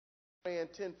praying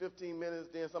 10, 15 minutes,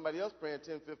 then somebody else praying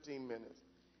 10, 15 minutes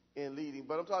in leading.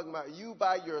 But I'm talking about you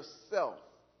by yourself,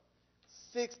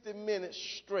 60 minutes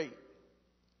straight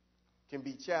can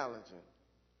be challenging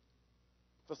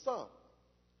for some.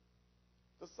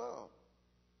 For some,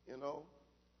 you know.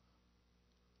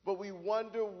 But we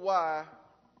wonder why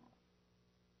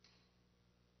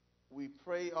we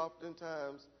pray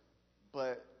oftentimes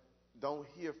but don't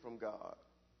hear from God.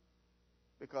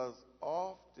 Because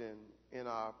often in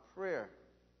our prayer,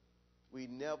 we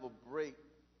never break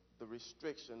the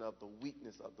restriction of the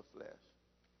weakness of the flesh.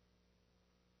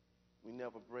 We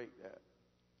never break that.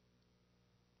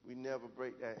 We never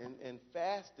break that. And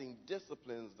fasting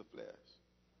disciplines the flesh.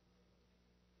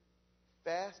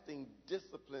 Fasting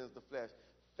disciplines the flesh.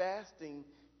 Fasting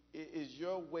is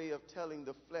your way of telling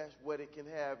the flesh what it can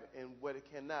have and what it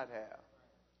cannot have.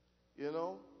 You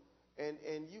know?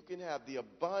 And you can have the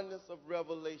abundance of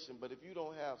revelation, but if you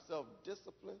don't have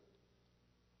self-discipline,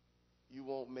 you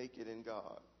won't make it in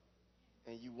God.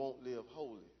 And you won't live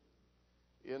holy.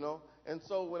 You know? And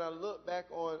so when I look back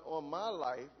on my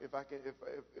life,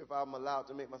 if I'm allowed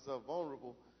to make myself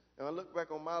vulnerable, and I look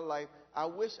back on my life, I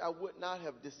wish I would not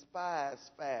have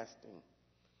despised fasting.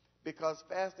 Because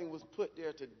fasting was put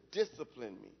there to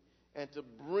discipline me and to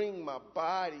bring my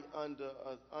body under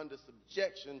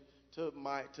subjection to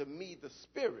me, the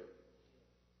spirit.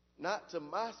 Not to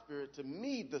my spirit, to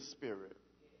me, the spirit.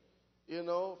 You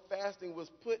know, fasting was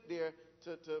put there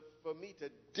for me to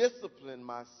discipline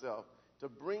myself, to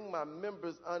bring my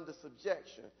members under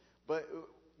subjection. But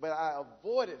I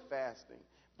avoided fasting.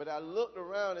 But I looked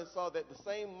around and saw that the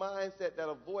same mindset that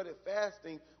avoided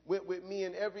fasting went with me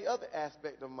in every other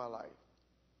aspect of my life.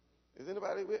 Is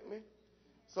anybody with me?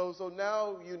 So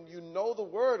now you know the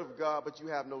word of God, but you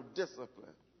have no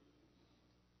discipline.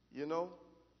 You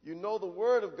know the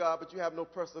word of God, but you have no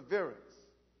perseverance.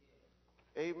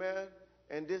 Amen?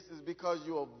 And this is because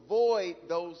you avoid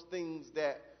those things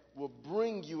that will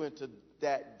bring you into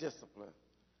that discipline.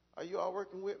 Are you all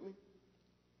working with me?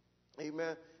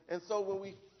 Amen. And so when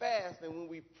we fast and when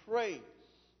we pray,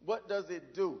 what does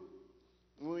it do?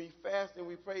 When we fast and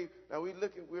we pray, now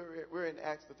we're in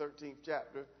Acts the 13th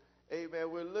chapter.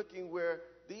 Amen. We're looking where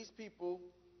these people,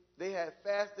 they had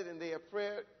fasted and they had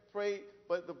prayed,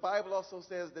 but the Bible also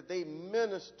says that they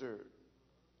ministered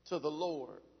to the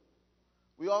Lord.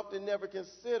 We often never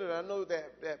consider, I know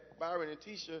that Byron and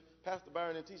Tisha, Pastor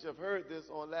Byron and Tisha have heard this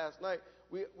on last night.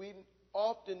 We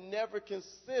often never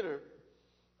consider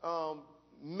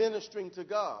ministering to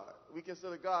God. We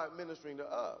consider God ministering to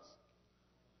us.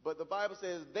 But the Bible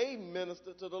says they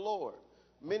ministered to the Lord.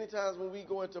 Many times when we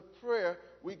go into prayer,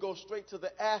 we go straight to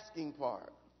the asking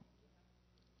part.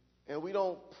 And we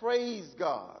don't praise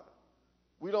God.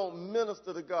 We don't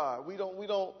minister to God. We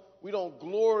don't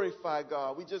glorify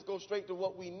God. We just go straight to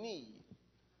what we need.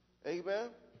 Amen?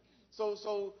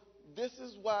 So this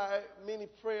is why many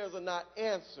prayers are not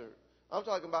answered. I'm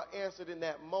talking about answered in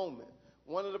that moment.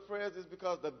 One of the prayers is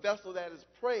because the vessel that is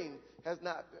praying has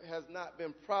not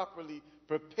been properly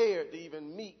prepared to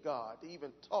even meet God, to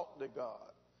even talk to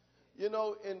God. You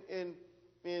know,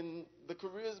 in the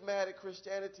charismatic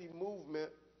Christianity movement,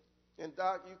 and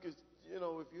Doc, you could, you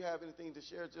know, if you have anything to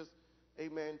share, just,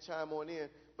 amen, chime on in.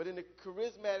 But in the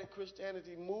charismatic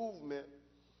Christianity movement,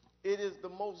 it is the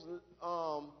most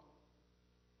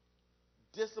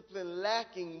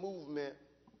discipline-lacking movement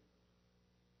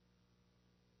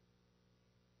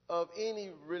of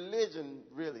any religion,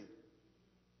 really.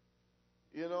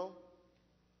 You know?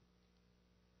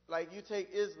 Like you take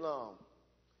Islam.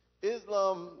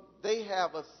 Islam, they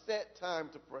have a set time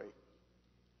to pray.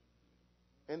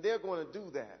 And they're going to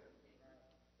do that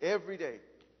every day.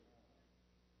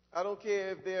 I don't care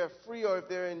if they're free or if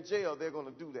they're in jail, they're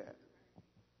going to do that.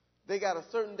 They got a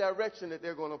certain direction that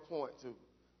they're going to point to.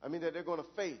 That they're going to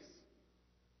face.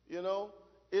 You know?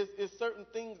 It's certain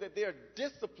things that they're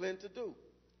disciplined to do.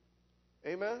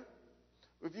 Amen?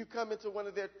 If you come into one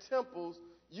of their temples,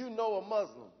 you know a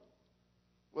Muslim,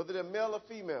 whether they're male or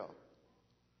female,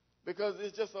 because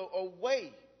it's just a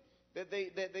way that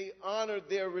they honor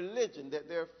their religion, that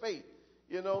their faith,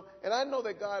 you know. And I know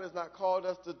that God has not called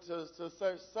us to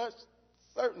search such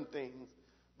certain things,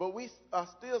 but we are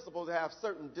still supposed to have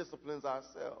certain disciplines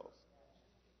ourselves.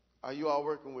 Are you all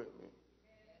working with me?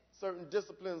 Certain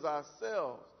disciplines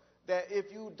ourselves. That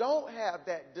if you don't have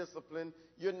that discipline,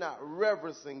 you're not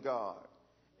reverencing God.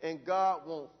 And God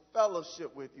won't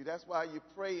fellowship with you. That's why you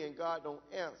pray and God don't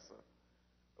answer.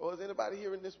 Or is anybody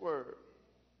hearing this word?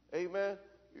 Amen?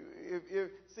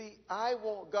 See, I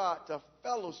want God to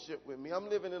fellowship with me. I'm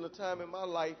living in a time in my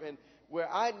life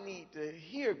where I need to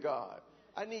hear God.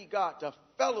 I need God to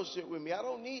fellowship with me. I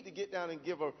don't need to get down and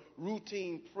give a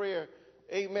routine prayer,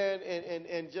 amen,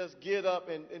 and just get up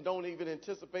and don't even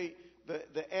anticipate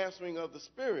the answering of the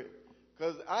Spirit.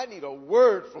 Because I need a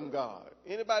word from God.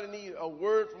 Anybody need a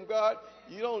word from God?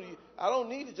 I don't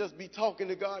need to just be talking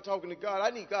to God.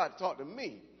 I need God to talk to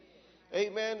me.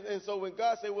 Amen. And so when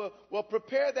God said, well,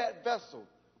 prepare that vessel.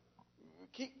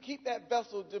 Keep that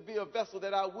vessel to be a vessel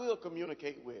that I will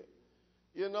communicate with.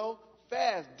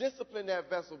 Fast, discipline that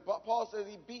vessel. Paul says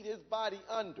he beat his body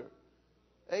under.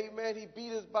 Amen. He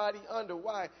beat his body under.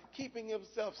 Why? Keeping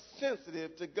himself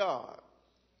sensitive to God.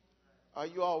 Are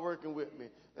you all working with me?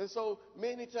 And so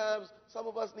many times some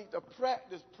of us need to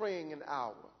practice praying an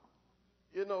hour.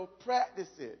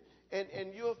 Practice it.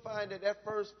 And you'll find that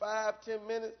first 5-10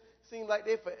 minutes seem like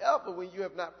they're forever when you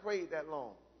have not prayed that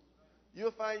long.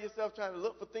 You'll find yourself trying to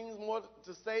look for things more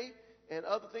to say and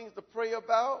other things to pray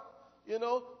about,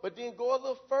 but then go a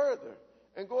little further.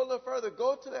 And go a little further.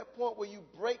 Go to that point where you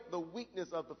break the weakness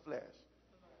of the flesh.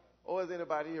 Or is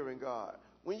anybody hearing God?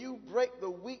 When you break the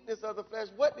weakness of the flesh,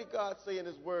 what did God say in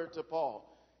his word to Paul?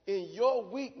 In your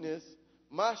weakness,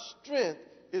 my strength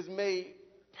is made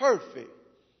perfect.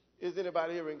 Is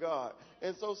anybody hearing God?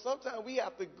 And so sometimes we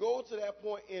have to go to that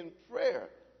point in prayer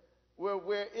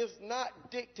where it's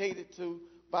not dictated to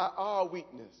by our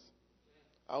weakness.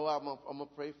 Oh, I'm going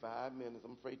to pray 5 minutes.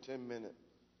 I'm going to pray 10 minutes.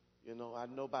 I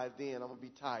know by then I'm going to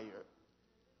be tired.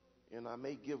 I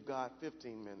may give God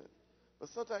 15 minutes. But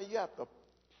sometimes you have to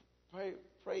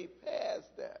pray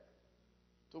past that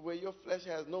to where your flesh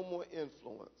has no more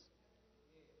influence.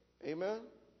 Amen?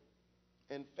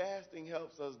 And fasting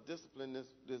helps us discipline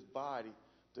this body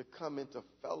to come into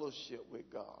fellowship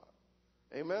with God.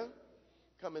 Amen?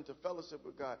 Come into fellowship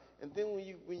with God. And then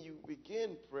when you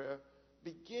begin prayer,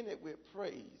 begin it with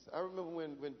praise. I remember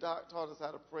when Doc taught us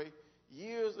how to pray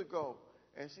years ago,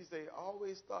 and she said,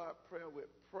 always start prayer with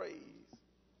praise.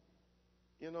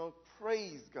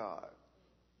 Praise God.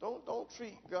 Don't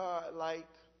treat God like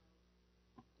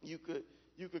you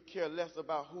could care less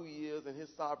about who he is and his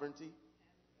sovereignty.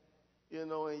 And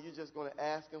you're just going to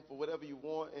ask him for whatever you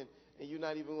want, and you're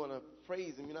not even going to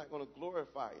praise him. You're not going to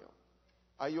glorify him.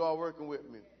 Are you all working with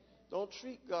me? Don't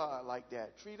treat God like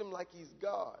that. Treat him like he's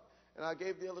God. And I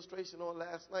gave the illustration on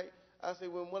last night. I said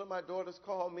when one of my daughters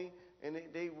call me and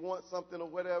they want something or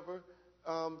whatever,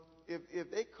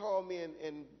 if they call me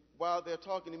and while they're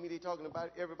talking to me, they're talking about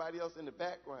everybody else in the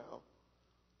background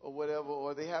or whatever,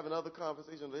 or they have another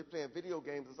conversation, or they're playing video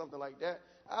games or something like that,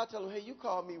 I'll tell them, hey, you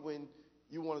call me when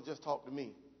you want to just talk to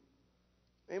me.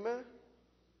 Amen?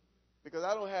 Because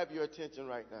I don't have your attention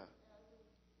right now.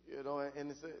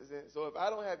 And so if I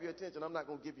don't have your attention, I'm not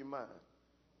going to give you mine.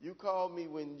 You call me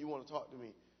when you want to talk to me.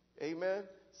 Amen?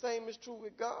 Same is true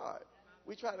with God.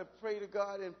 We try to pray to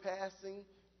God in passing,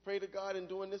 pray to God in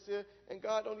doing this here, and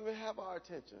God don't even have our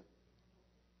attention.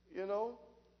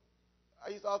 I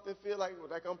used to often feel like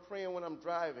I'm praying when I'm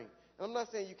driving. And I'm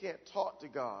not saying you can't talk to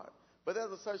God, but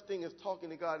there's a such thing as talking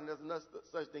to God, and there's no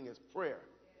such thing as prayer.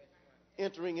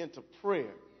 Entering into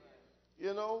prayer.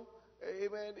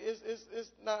 Amen.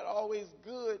 It's not always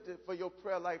good for your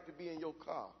prayer life to be in your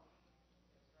car.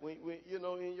 When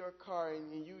in your car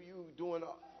and you doing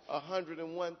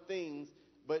 101 things,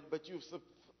 but you've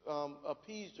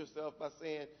appeased yourself by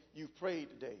saying you've prayed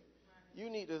today. You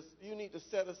need to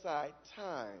set aside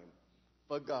time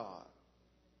for God.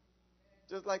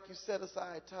 Just like you set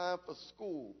aside time for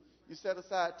school, you set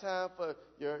aside time for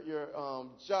your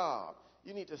job.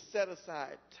 You need to set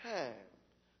aside time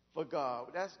for God.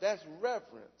 That's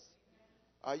reverence.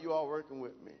 Are you all working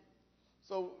with me?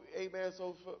 So, amen.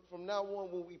 So from now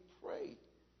on, when we pray,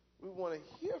 we want to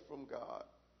hear from God,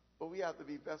 but we have to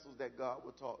be vessels that God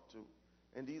will talk to.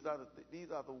 And these are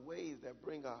the ways that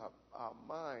bring our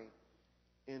mind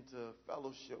into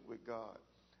fellowship with God.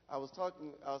 I was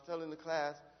telling the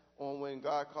class on when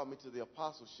God called me to the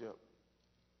apostleship.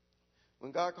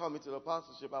 When God called me to the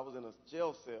apostleship, I was in a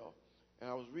jail cell, and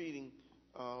I was reading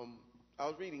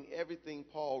everything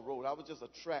Paul wrote. I was just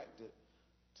attracted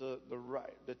to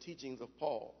the teachings of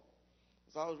Paul.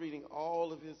 So I was reading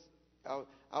all of his.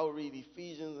 I would read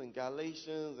Ephesians and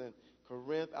Galatians and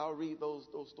Corinth. I'll read those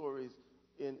stories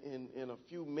in a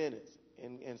few minutes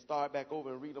and start back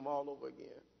over and read them all over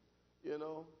again.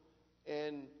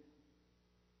 And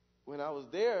when I was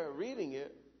there reading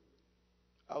it,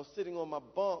 I was sitting on my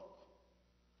bunk,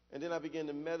 and then I began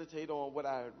to meditate on what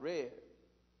I had read.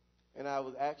 And I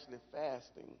was actually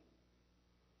fasting.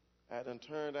 I had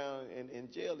turned down, and in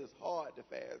jail it's hard to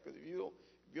fast, because if you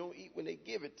don't eat when they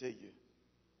give it to you,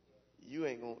 you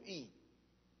ain't going to eat,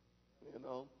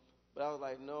 But I was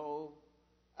like, no,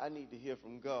 I need to hear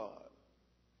from God.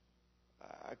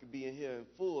 I could be in here in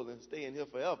full and stay in here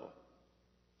forever.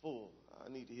 Full. I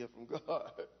need to hear from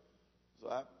God. So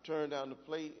I turned down the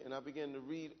plate and I began to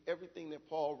read everything that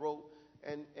Paul wrote.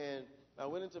 And I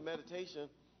went into meditation,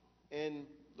 and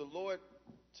the Lord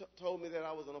told me that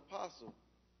I was an apostle.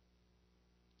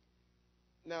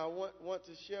 Now, I want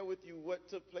to share with you what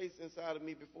took place inside of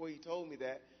me before he told me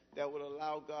that would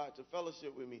allow God to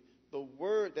fellowship with me. The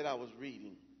word that I was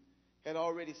reading had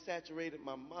already saturated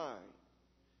my mind.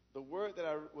 The word that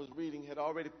I was reading had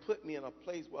already put me in a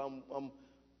place where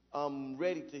I'm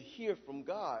ready to hear from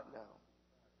God now.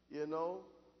 You know,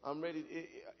 I'm ready.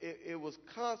 It was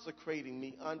consecrating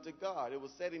me unto God. It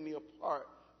was setting me apart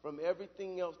from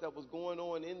everything else that was going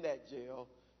on in that jail,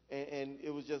 and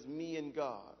it was just me and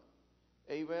God.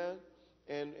 Amen?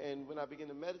 And when I begin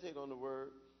to meditate on the word,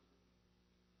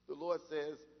 the Lord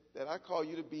says that I call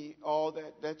you to be all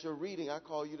that you're reading. I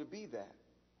call you to be that.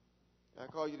 I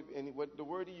call you to be, and what the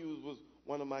word he used was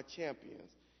one of my champions.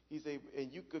 He said,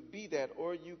 and you could be that,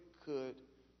 or you could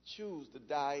choose to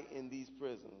die in these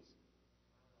prisons.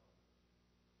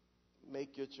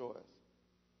 Make your choice.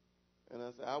 And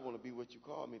I said, I want to be what you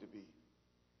called me to be.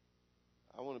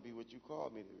 I want to be what you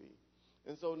called me to be.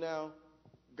 And so now,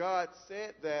 God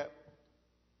said that,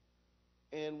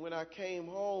 and when I came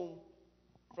home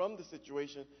from the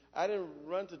situation, I didn't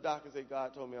run to Doc and say,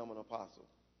 God told me I'm an apostle.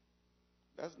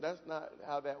 That's not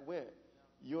how that went.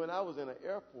 You and I was in an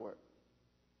airport.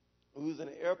 We was in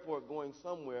an airport going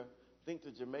somewhere, I think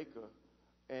to Jamaica,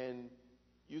 and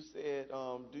you said,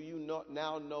 do you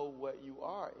now know what you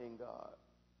are in God?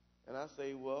 And I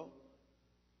say, well,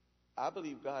 I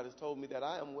believe God has told me that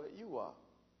I am what you are.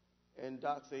 And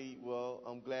Doc said, well,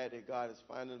 I'm glad that God has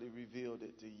finally revealed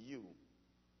it to you.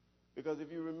 Because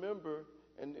if you remember,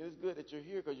 and it's good that you're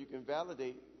here because you can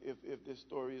validate if this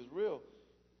story is real.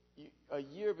 A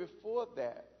year before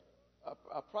that,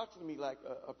 approximately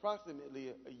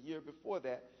a year before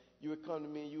that, you would come to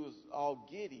me and you was all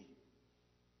giddy.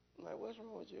 I'm like, what's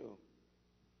wrong with you?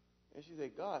 And she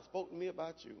said, God spoke to me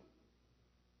about you.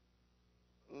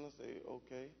 And I say,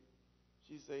 okay.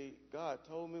 She said, God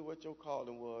told me what your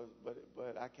calling was,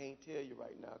 but I can't tell you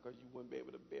right now because you wouldn't be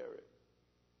able to bear it.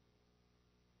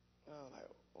 And I was like,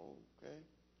 okay.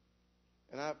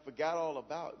 And I forgot all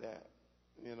about that,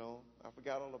 you know. I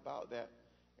forgot all about that.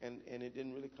 And it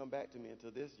didn't really come back to me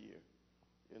until this year,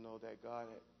 you know, that God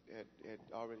had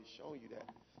already shown you that.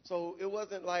 So it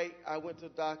wasn't like I went to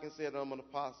Doc and said I'm an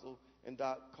apostle and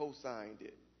Doc co-signed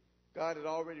it. God had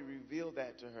already revealed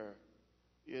that to her,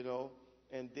 you know,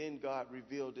 and then God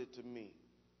revealed it to me.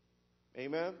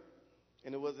 Amen?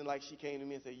 And it wasn't like she came to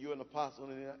me and said, you're an apostle,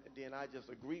 and then I just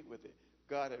agreed with it.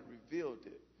 God had revealed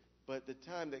it. But the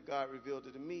time that God revealed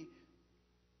it to me,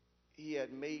 he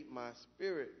had made my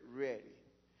spirit ready.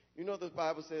 You know the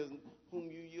Bible says, whom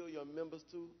you yield your members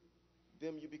to,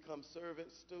 them you become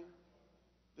servants to.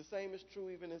 The same is true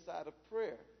even inside of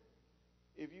prayer.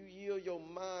 If you yield your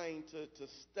mind to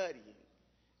studying,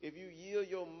 if you yield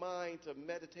your mind to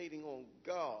meditating on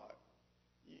God,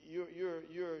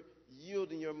 you're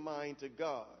yielding your mind to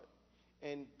God.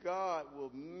 And God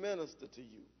will minister to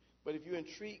you. But if you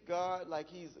entreat God like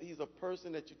he's a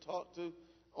person that you talk to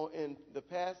in the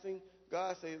passing,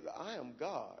 God says, I am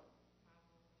God.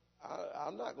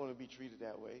 I'm not going to be treated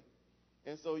that way.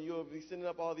 And so you'll be sending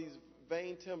up all these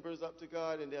vain timbers up to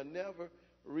God, and they'll never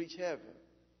reach heaven.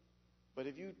 But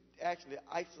if you actually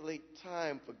isolate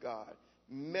time for God,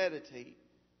 meditate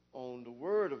on the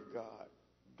Word of God,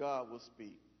 God will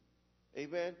speak.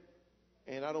 Amen?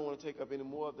 And I don't want to take up any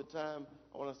more of the time.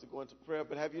 I want us to go into prayer.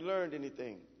 But have you learned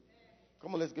anything?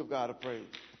 Come on, let's give God a praise.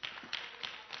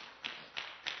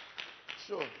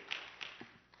 Sure.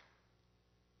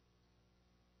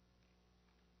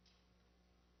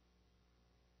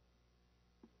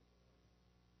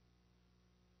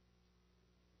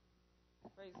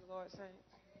 Praise the Lord, saints.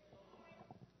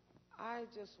 I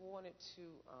just wanted to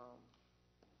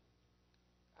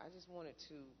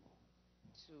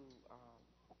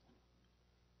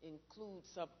include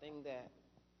something that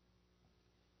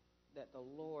the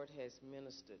Lord has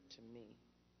ministered to me.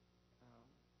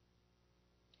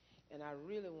 And I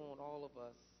really want all of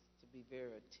us to be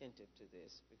very attentive to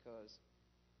this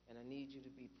and I need you to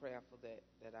be prayerful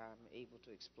that I'm able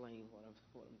to explain what I'm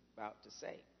about to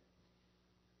say.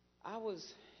 I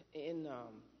was in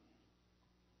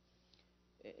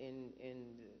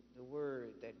the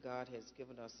word that God has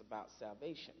given us about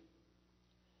salvation.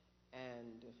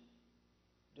 And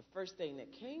the first thing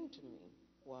that came to me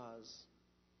was,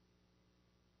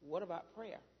 what about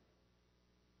prayer?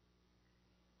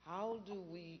 How do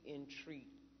we entreat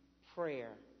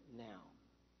prayer now?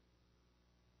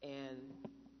 And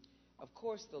Of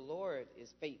course, the Lord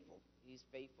is faithful. He's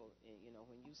faithful. And,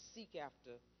 when you seek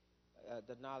after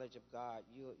the knowledge of God,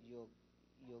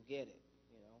 you'll get it.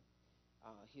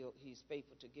 He's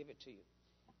faithful to give it to you.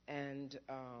 And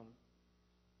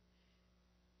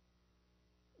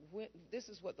this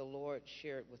is what the Lord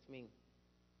shared with me.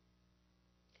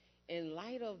 In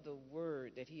light of the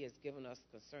word that He has given us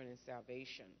concerning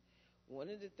salvation, one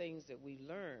of the things that we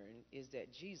learn is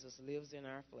that Jesus lives in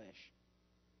our flesh.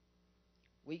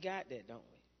 We got that, don't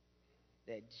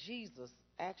we? That Jesus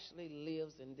actually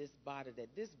lives in this body,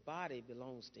 that this body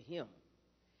belongs to Him.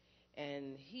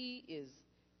 And He is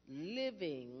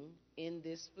living in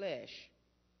this flesh.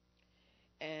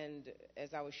 And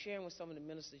as I was sharing with some of the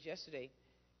ministers yesterday,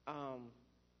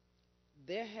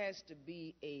 there has to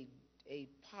be a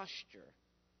posture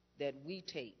that we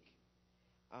take.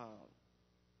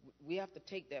 We have to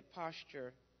take that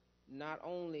posture not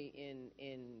only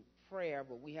in prayer,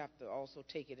 but we have to also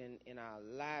take it in our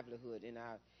livelihood, in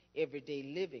our everyday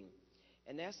living.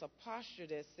 And that's a posture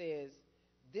that says,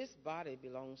 this body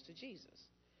belongs to Jesus,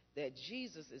 that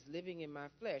Jesus is living in my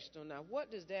flesh. So now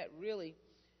what does that really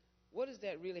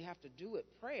have to do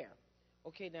with prayer?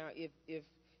 Okay, now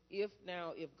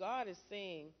if God is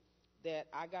saying that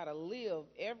I got to live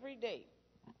every day,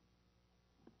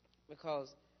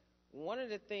 because one of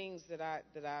the things that I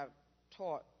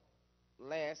taught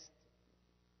last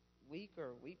week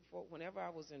or week before, whenever I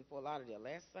was in Fort Lauderdale,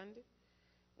 last Sunday,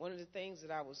 one of the things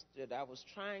that I was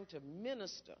trying to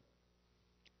minister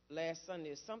last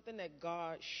Sunday is something that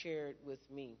God shared with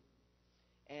me,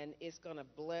 and it's going to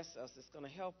bless us. It's going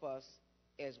to help us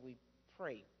as we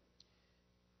pray.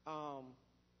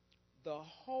 The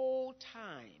whole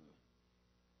time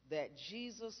that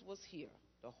Jesus was here,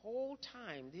 the whole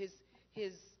time,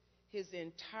 his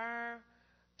entire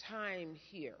time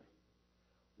here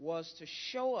was to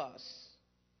show us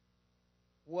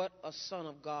what a son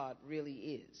of God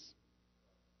really is.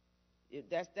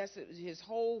 That's his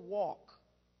whole walk.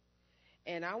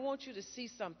 And I want you to see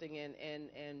something,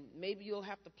 and maybe you'll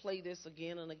have to play this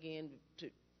again and again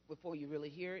before you really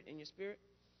hear it in your spirit.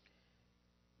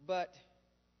 But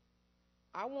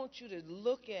I want you to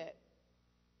look at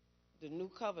the new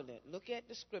covenant. Look at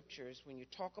the scriptures when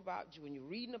you're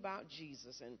reading about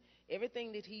Jesus and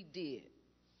everything that He did.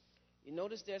 You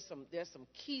notice there's some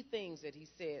key things that He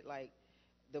said, like,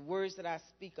 the words that I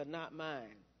speak are not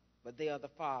mine, but they are the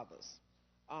Father's.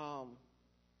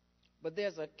 But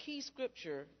there's a key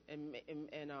scripture, and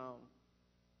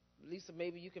Lisa,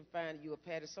 maybe you can find it. You or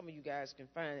Patty, some of you guys can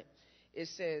find it. It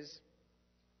says,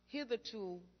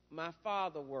 "Hitherto my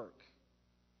Father work,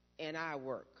 and I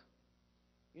work."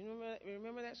 You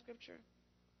remember that scripture?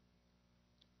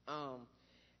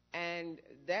 And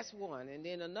that's one. And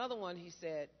then another one, he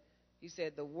said,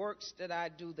 "The works that I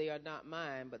do, they are not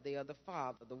mine, but they are the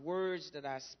Father. The words that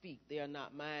I speak, they are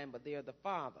not mine, but they are the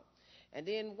Father." And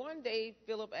then one day,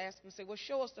 Philip asked him, "Well,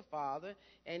 show us the Father."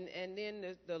 And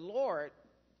then the Lord,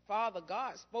 Father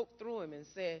God, spoke through him and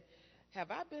said, "Have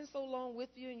I been so long with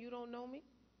you and you don't know me?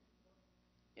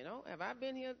 Have I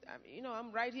been here?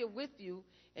 I'm right here with you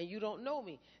and you don't know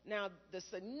me." Now, the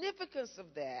significance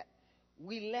of that,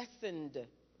 we lessened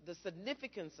the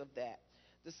significance of that.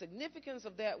 The significance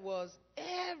of that was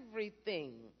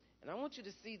everything, and I want you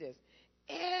to see this,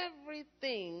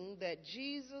 everything that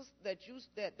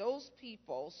that those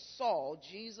people saw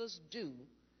Jesus do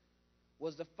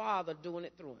was the Father doing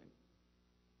it through him.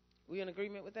 We in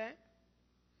agreement with that?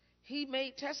 He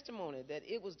made testimony that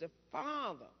it was the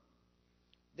Father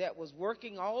that was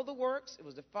working all the works. It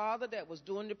was the Father that was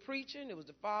doing the preaching. It was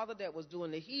the Father that was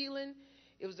doing the healing.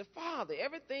 It was the Father.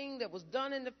 Everything that was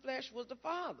done in the flesh was the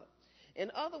Father. In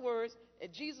other words,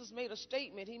 Jesus made a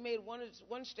statement. He made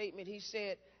one statement. He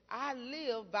said, "I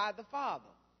live by the Father."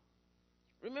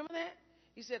 Remember that?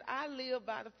 He said, "I live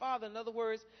by the Father." In other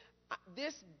words,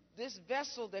 this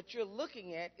vessel that you're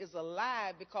looking at is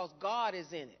alive because God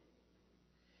is in it.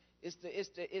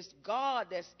 It's God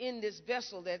that's in this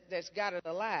vessel that's got it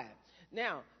alive.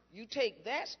 Now, you take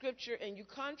that scripture and you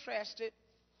contrast it,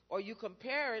 or you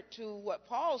compare it to what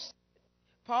Paul said.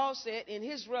 Paul said in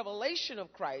his revelation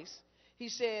of Christ, he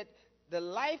said, "The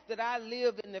life that I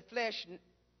live in the flesh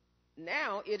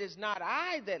now, it is not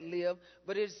I that live,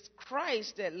 but it's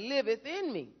Christ that liveth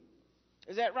in me."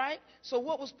 Is that right? So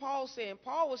what was Paul saying?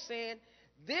 Paul was saying,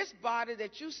 this body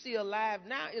that you see alive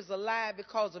now is alive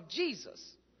because of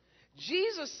Jesus.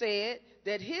 Jesus said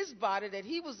that his body that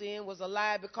he was in was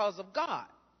alive because of God.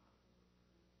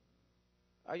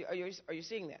 Are you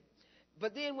seeing that?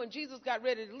 But then when Jesus got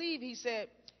ready to leave, he said,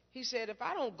 "If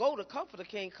I don't go, the Comforter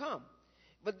can't come."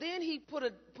 But then he put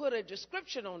a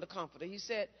description on the Comforter. He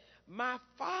said, my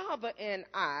Father and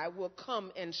I will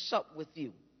come and sup with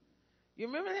you. You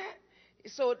remember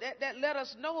that? So that let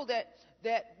us know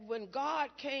that when God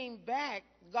came back,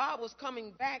 God was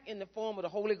coming back in the form of the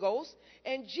Holy Ghost,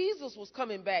 and Jesus was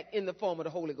coming back in the form of the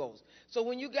Holy Ghost. So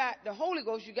when you got the Holy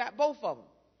Ghost, you got both of them.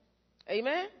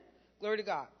 Amen? Glory to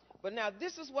God. But now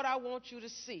this is what I want you to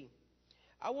see.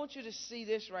 I want you to see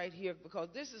this right here, because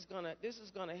this is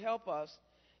gonna help us.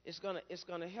 It's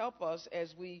gonna help us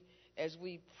as we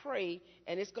pray,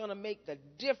 and it's gonna make the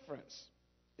difference.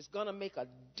 It's gonna make a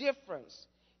difference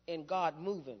in God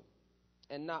moving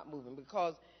and not moving,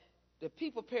 because the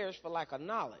people perish for lack of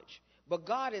knowledge. But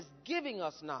God is giving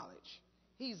us knowledge.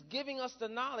 He's giving us the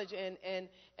knowledge,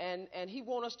 and He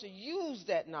wants us to use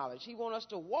that knowledge. He wants us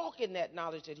to walk in that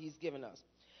knowledge that He's given us.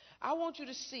 I want you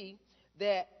to see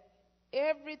that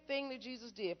everything that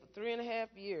Jesus did for 3.5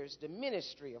 years, the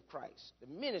ministry of Christ, the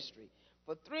ministry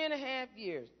for 3.5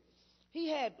 years,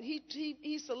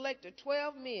 He selected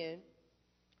 12 men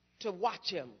to watch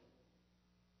Him.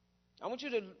 I want you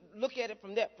to look at it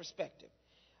from that perspective.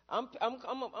 I'm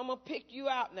gonna pick you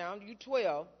out now. You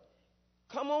 12.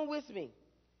 Come on with me.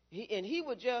 He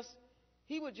would just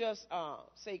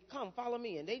say, "Come, follow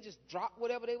me," and they just drop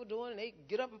whatever they were doing and they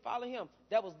get up and follow Him.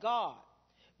 That was God.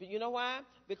 But you know why?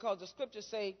 Because the scriptures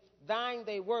say, "Thine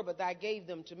they were, but Thou gave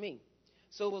them to me."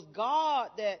 So it was God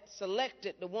that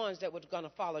selected the ones that were going to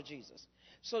follow Jesus.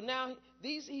 So now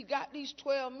He got these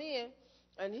 12 men,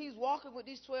 and He's walking with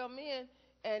these 12 men,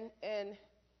 and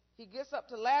He gets up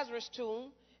to Lazarus'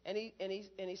 tomb. And he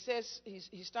says,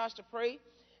 he starts to pray,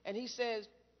 and he says,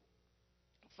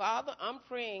 "Father, I'm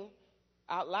praying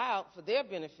out loud for their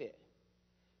benefit,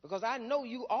 because I know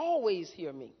you always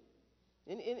hear me."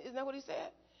 Isn't that what he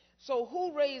said? So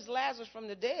who raised Lazarus from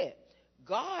the dead?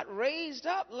 God raised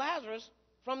up Lazarus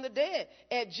from the dead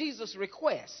at Jesus'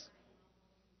 request.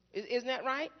 Isn't that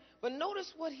right? But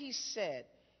notice what he said.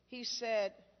 He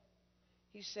said,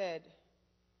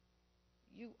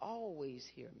 "You always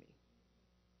hear me."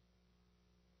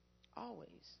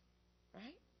 Always,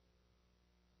 right?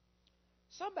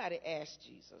 Somebody asked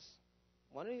Jesus,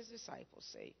 one of His disciples,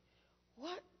 say,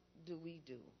 "What do we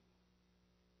do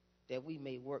that we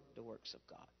may work the works of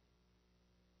God?"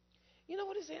 You know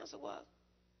what his answer was?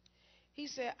 He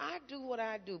said, "I do what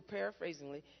I do,"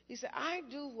 paraphrasingly. He said, "I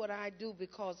do what I do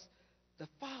because the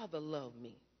Father loved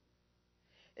me."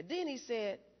 And then he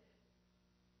said,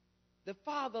 "The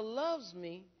Father loves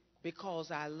me because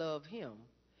I love Him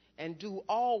and do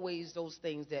always those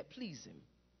things that please Him."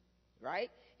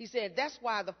 Right? He said, "That's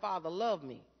why the Father loved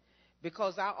me,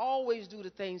 because I always do the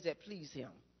things that please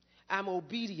Him. I'm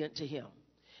obedient to Him."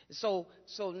 So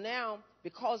now,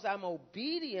 because I'm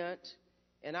obedient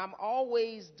and I'm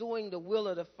always doing the will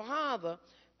of the Father,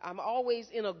 I'm always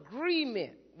in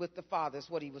agreement with the Father, is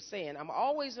what he was saying. I'm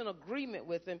always in agreement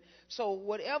with Him. So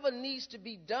whatever needs to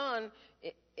be done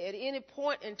at any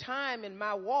point in time in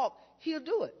my walk, He'll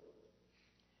do it,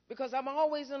 because I'm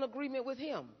always in agreement with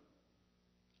Him.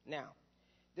 Now,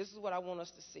 this is what I want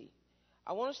us to see.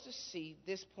 I want us to see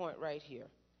this point right here.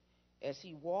 As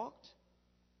He walked,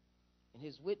 and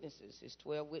His witnesses, His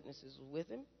 12 witnesses were with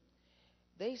Him,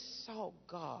 they saw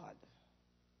God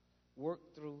work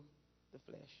through the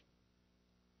flesh.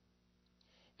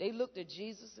 They looked at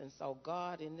Jesus and saw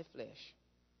God in the flesh.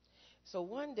 So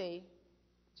one day,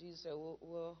 Jesus said,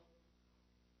 well,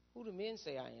 who do men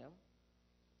say I am?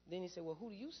 Then He said, well, who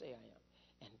do you say I am?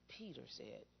 And Peter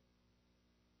said,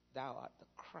 "Thou art the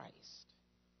Christ,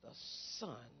 the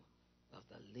Son of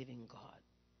the living God."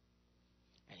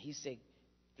 And He said,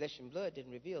 flesh and blood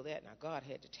didn't reveal that. Now, God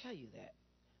had to tell you that.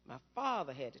 My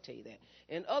Father had to tell you that.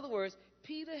 In other words,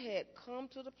 Peter had come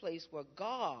to the place where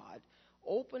God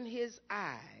opened his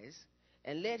eyes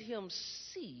and let him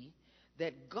see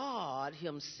that God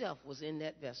Himself was in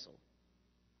that vessel.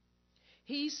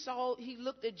 He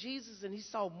looked at Jesus and he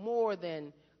saw more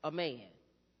than a man.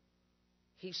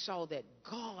 He saw that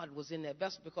God was in that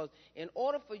vessel, because in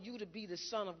order for you to be the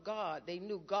Son of God, they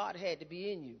knew God had to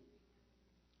be in you.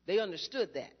 They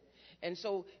understood that. And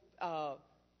so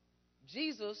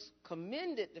Jesus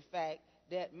commended the fact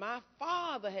that my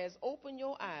Father has opened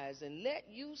your eyes and let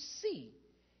you see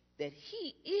that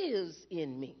He is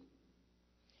in me.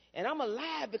 And I'm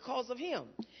alive because of Him.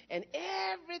 And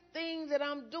everything that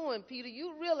I'm doing, Peter,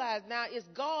 you realize now it's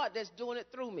God that's doing it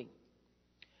through me.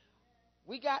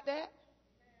 We got that?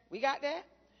 We got that?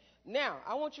 Now,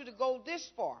 I want you to go this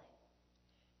far.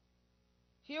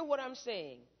 Hear what I'm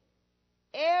saying.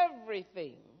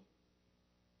 Everything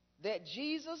that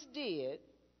Jesus did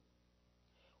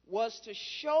was to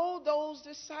show those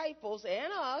disciples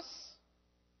and us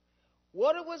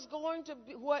what it was going to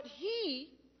be, what He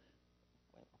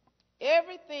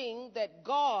Everything that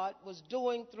God was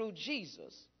doing through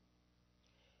Jesus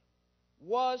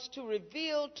was to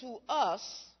reveal to us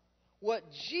what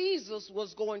Jesus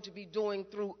was going to be doing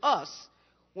through us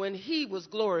when he was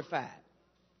glorified.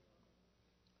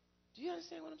 Do you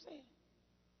understand what I'm saying?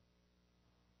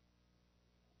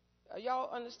 Are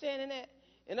y'all understanding that?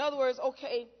 In other words,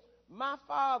 okay, my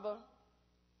father,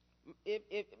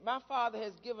 if my father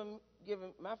has given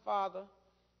my father,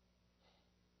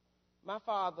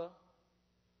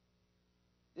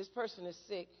 this person is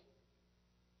sick.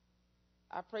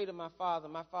 I pray to my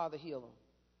father heal him.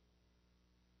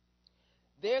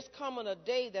 There's coming a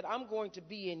day that I'm going to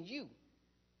be in you,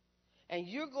 and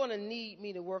you're going to need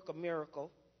me to work a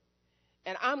miracle,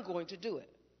 and I'm going to do it.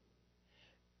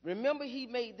 Remember, he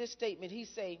made this statement. He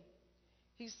say,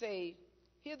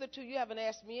 hitherto you haven't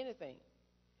asked me anything,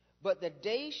 but the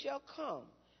day shall come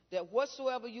that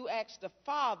whatsoever you ask the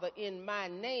Father in my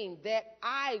name, that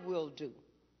I will do.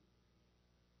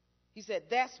 He said,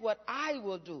 that's what I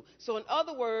will do. So in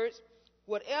other words,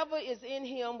 whatever is in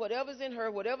him, whatever's in her,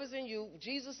 whatever's in you,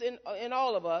 Jesus in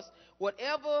all of us,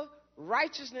 whatever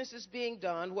righteousness is being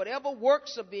done, whatever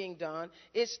works are being done,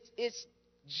 it's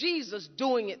Jesus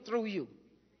doing it through you.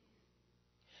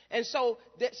 And so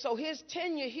his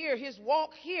tenure here, his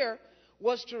walk here,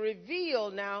 was to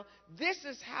reveal now, this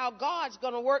is how God's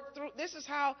going to work through, this is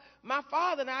how my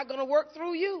Father and I are going to work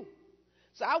through you.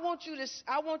 So I want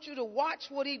you to watch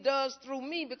what he does through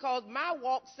me, because my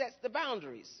walk sets the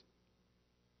boundaries.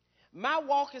 My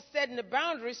walk is setting the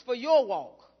boundaries for your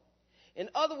walk. In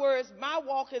other words, my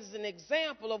walk is an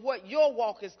example of what your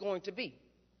walk is going to be.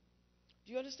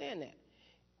 Do you understand that?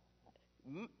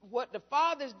 What the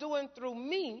Father's doing through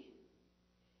me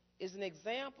is an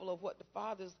example of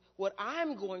what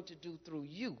I'm going to do through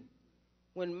you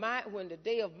when the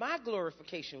day of my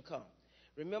glorification comes.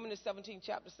 Remember in the 17th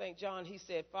chapter of St. John, he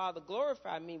said, Father,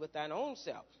 glorify me with thine own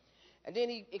self. And then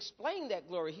he explained that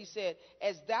glory. He said,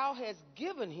 as thou hast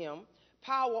given him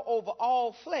power over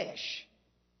all flesh.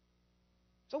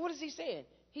 So what is he saying?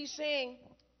 He's saying,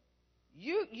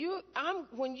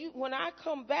 when I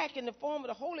come back in the form of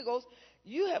the Holy Ghost,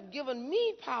 you have given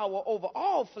me power over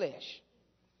all flesh.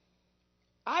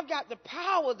 I've got the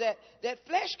power that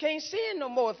flesh can't sin no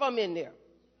more if I'm in there.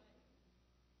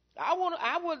 I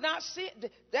will not sin.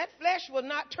 That flesh will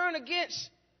not turn against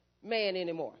man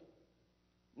anymore.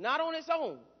 Not on its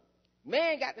own.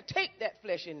 Man got to take that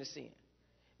flesh into sin.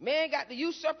 Man got to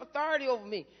usurp authority over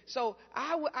me. So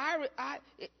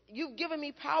you've given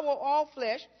me power of all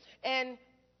flesh, and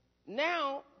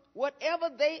now whatever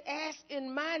they ask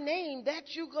in my name,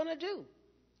 that you're going to do.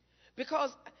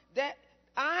 Because that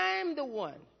I'm the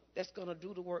one that's going to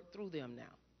do the work through them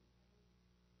now.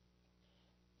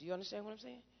 Do you understand what I'm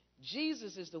saying?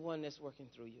 Jesus is the one that's working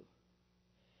through you.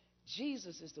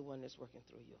 Jesus is the one that's working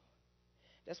through you.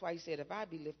 That's why he said, if I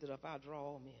be lifted up, I'll draw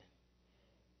all men.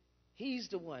 He's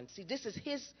the one. See, this is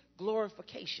his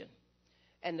glorification.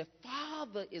 And the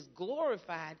Father is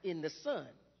glorified in the Son.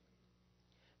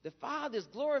 The Father is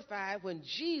glorified when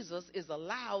Jesus is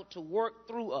allowed to work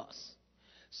through us.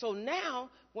 So now,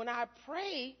 when I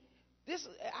pray,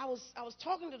 I was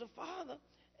talking to the Father,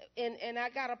 and I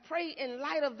got to pray in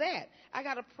light of that. I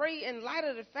got to pray in light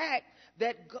of the fact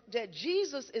that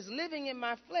Jesus is living in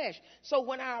my flesh. So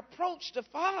when I approach the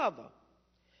Father,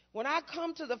 when I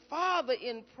come to the Father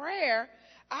in prayer,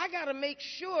 I got to make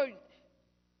sure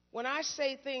when I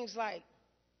say things like,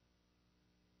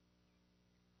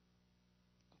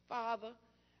 Father,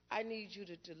 I need you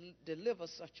to deliver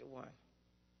such a one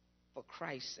for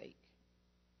Christ's sake.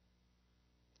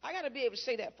 I got to be able to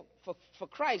say that for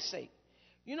Christ's sake.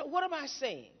 You know, what am I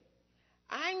saying?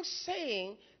 I'm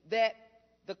saying that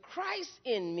the Christ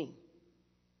in me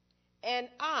and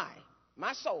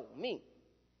my soul, me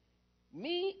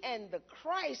and the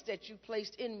Christ that you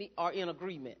placed in me are in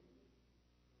agreement.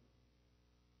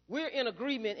 We're in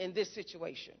agreement in this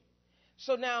situation.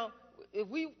 So now, if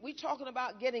we talking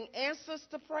about getting answers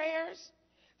to prayers,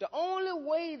 the only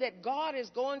way that God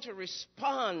is going to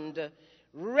respond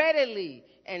readily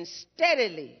and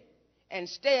steadily and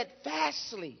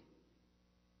steadfastly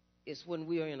is when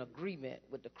we are in agreement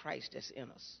with the Christ that's in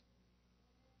us.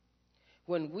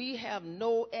 When we have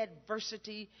no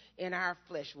adversity in our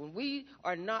flesh, when we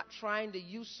are not trying to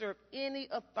usurp any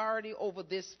authority over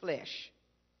this flesh,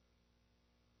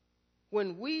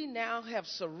 when we now have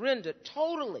surrendered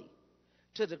totally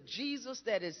to the Jesus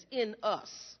that is in us,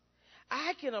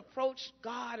 I can approach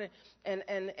God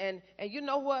and you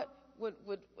know what?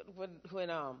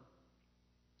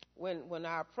 When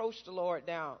I approach the Lord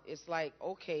now, it's like,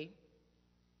 okay,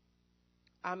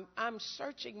 I'm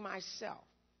searching myself.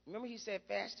 Remember, he said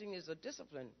fasting is a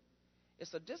discipline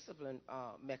It's a discipline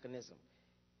mechanism.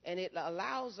 And it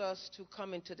allows us to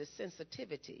come into the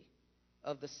sensitivity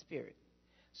of the Spirit.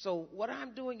 So what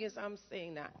I'm doing is I'm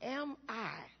saying now, am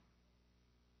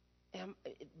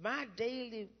my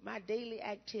daily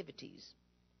activities,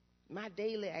 my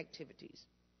daily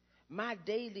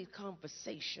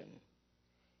conversation,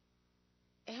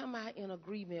 am I in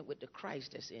agreement with the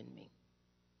Christ that's in me?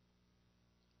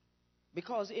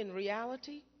 Because in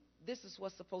reality, this is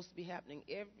what's supposed to be happening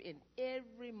in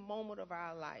every moment of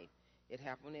our life. It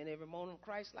happened in every moment of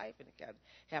Christ's life, and it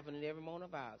happened in every moment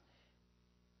of ours.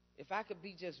 If I could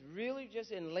be just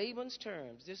in layman's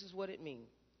terms, this is what it means.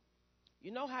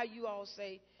 You know how you all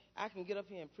say, I can get up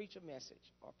here and preach a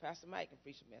message, or Pastor Mike can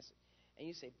preach a message, and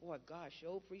you say, boy, God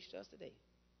sure preached to us today.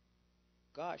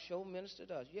 God sure ministered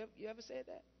to us. You ever said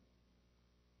that?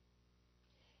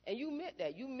 And you meant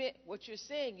that. You meant what you're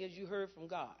saying is you heard from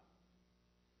God,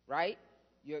 right?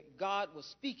 God was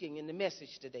speaking in the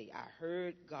message today. I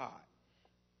heard God.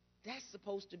 That's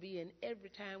supposed to be in every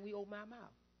time we open our mouth.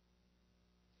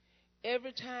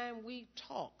 Every time we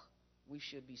talk, we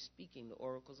should be speaking the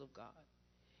oracles of God.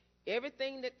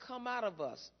 Everything that come out of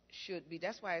us should be,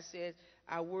 that's why it says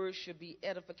our words should be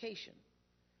edification.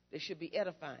 They should be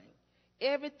edifying.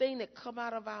 Everything that come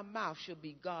out of our mouth should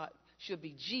be God, should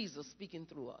be Jesus speaking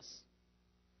through us.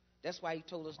 That's why he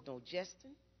told us no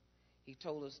jesting. He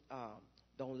told us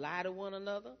don't lie to one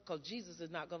another, because Jesus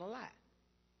is not going to lie,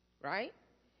 right?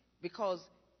 Because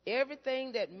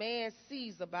everything that man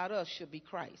sees about us should be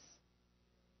Christ.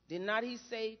 Did not he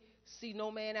say, see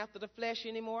no man after the flesh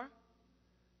anymore?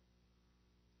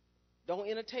 Don't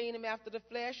entertain him after the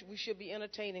flesh. We should be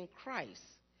entertaining Christ.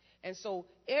 And so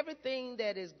everything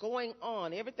that is going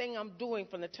on, everything I'm doing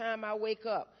from the time I wake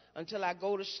up until I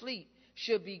go to sleep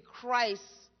should be Christ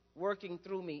working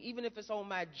through me. Even if it's on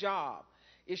my job,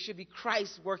 it should be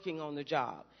Christ working on the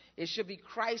job. It should be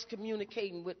Christ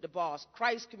communicating with the boss,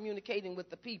 Christ communicating with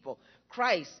the people.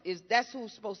 That's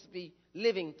who's supposed to be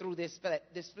living through this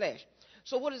flesh.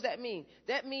 So what does that mean?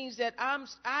 That means that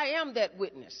I am that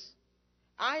witness.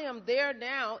 I am there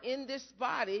now in this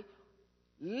body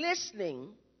listening.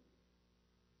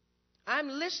 I'm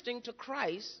listening to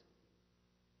Christ.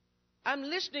 I'm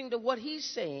listening to what he's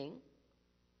saying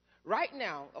right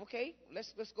now. Okay,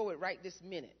 let's go with right this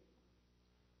minute.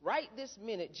 Right this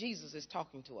minute, Jesus is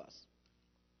talking to us.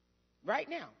 Right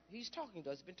now, he's talking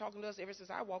to us. He's been talking to us ever since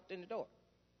I walked in the door.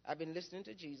 I've been listening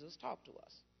to Jesus talk to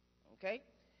us. Okay?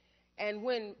 And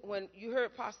when you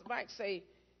heard Pastor Mike say,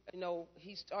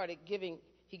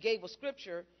 he gave a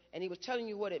scripture, and he was telling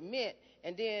you what it meant,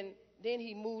 and then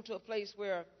he moved to a place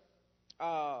where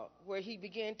he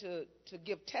began to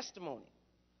give testimony.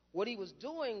 What he was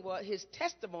doing was his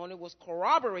testimony was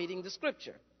corroborating the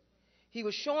scripture. He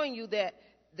was showing you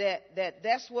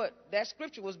that's what that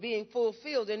scripture was being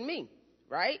fulfilled in me,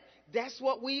 right? That's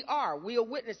what we are. We are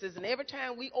witnesses, and every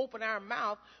time we open our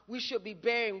mouth, we should be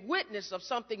bearing witness of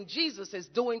something Jesus is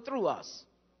doing through us.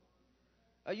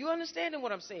 Are you understanding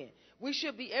what I'm saying? We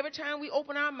should be, every time we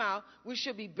open our mouth, we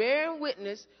should be bearing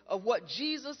witness of what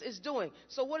Jesus is doing.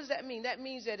 So what does that mean? That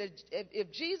means that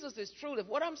if Jesus is true, if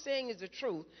what I'm saying is the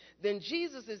truth, then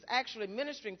Jesus is actually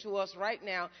ministering to us right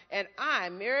now, and I,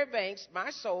 Mary Banks,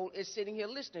 my soul, is sitting here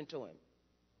listening to him.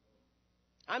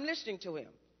 I'm listening to him.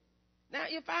 Now,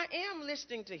 if I am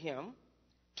listening to him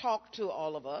talk to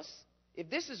all of us, if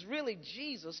this is really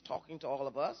Jesus talking to all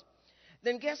of us,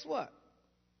 then guess what?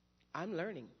 I'm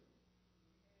learning.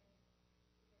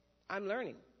 I'm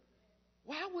learning.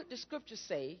 Why would the scripture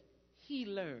say he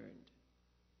learned?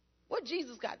 What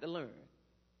Jesus got to learn?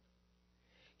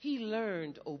 He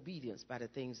learned obedience by the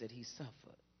things that he suffered.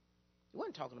 He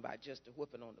wasn't talking about just the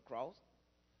whipping on the cross.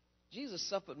 Jesus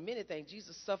suffered many things.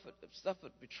 Jesus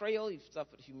suffered betrayal. He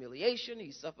suffered humiliation.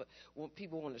 He suffered when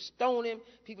people wanted to stone him,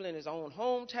 people in his own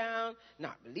hometown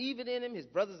not believing in him, his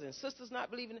brothers and sisters not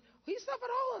believing in him. He suffered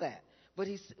all of that. But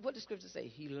what does Scripture say?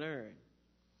 He learned.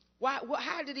 Why?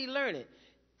 How did he learn it?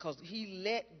 Because he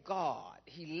let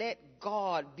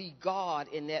God be God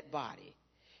in that body.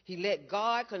 He let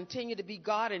God continue to be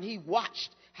God, and he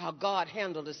watched how God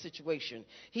handled the situation.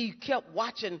 He kept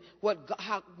watching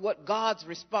what God's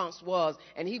response was,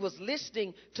 and he was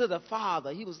listening to the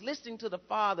Father. He was listening to the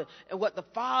Father and what the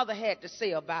Father had to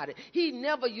say about it. He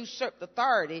never usurped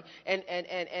authority and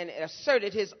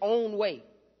asserted his own way.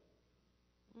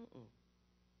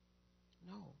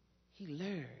 No, he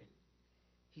learned.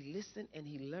 He listened and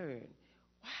he learned.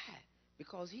 Why?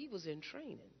 Because he was in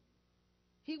training.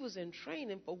 He was in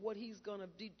training for what he's going to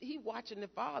do. He watching the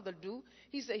Father do.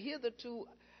 He said,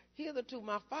 hitherto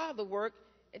my Father work,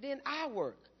 and then I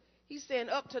work. He's saying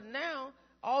up to now,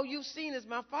 All you've seen is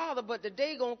my Father, but the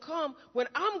day going to come when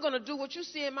I'm going to do what you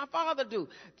seeing my Father do.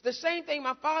 The same thing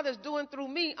my Father is doing through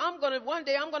me, one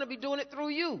day I'm going to be doing it through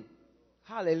you.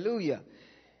 Hallelujah.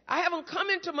 I haven't come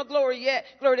into my glory yet,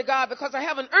 glory to God, because I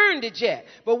haven't earned it yet.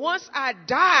 But once I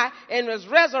die and was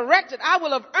resurrected, I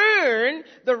will have earned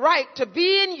the right to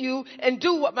be in you and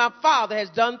do what my Father has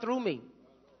done through me.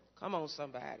 Come on,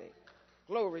 somebody.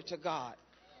 Glory to God.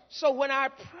 So when I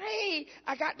pray,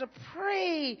 I got to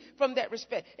pray from that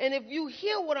respect. And if you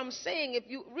hear what I'm saying, if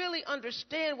you really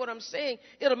understand what I'm saying,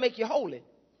 it'll make you holy.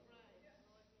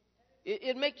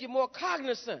 It'll make you more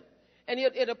cognizant. And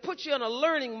it'll put you in a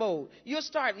learning mode. You'll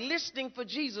start listening for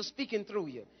Jesus speaking through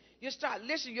you. You'll start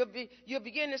listening. You'll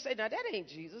begin to say, now that ain't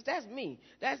Jesus. That's me.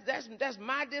 That's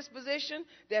my disposition.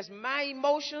 That's my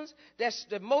emotions. That's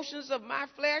the emotions of my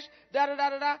flesh.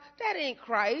 Da-da-da-da-da. That ain't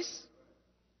Christ.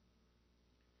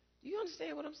 Do you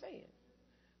understand what I'm saying?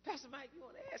 Pastor Mike, you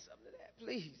want to add something to that,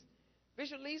 please?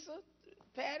 Bishop Lisa,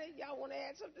 Patty, y'all want to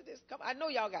add something to this? Come, I know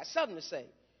y'all got something to say.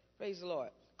 Praise the Lord.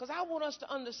 Because I want us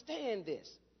to understand this.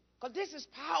 Because this is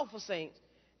powerful, saints.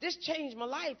 This changed my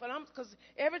life. Because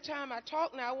every time I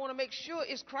talk now, I want to make sure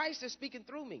it's Christ that's speaking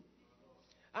through me.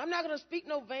 I'm not going to speak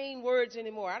no vain words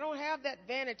anymore. I don't have that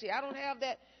vanity. I don't have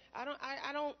that. I'm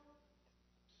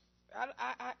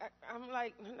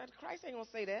like, Christ ain't going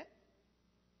to say that.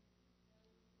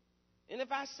 And if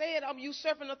I say it, I'm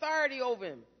usurping authority over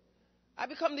him. I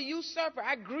become the usurper.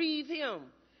 I grieve him.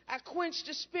 I quench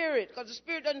the spirit because the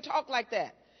spirit doesn't talk like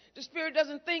that. The spirit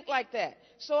doesn't think like that.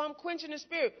 So I'm quenching the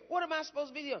spirit. What am I supposed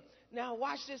to be doing? Now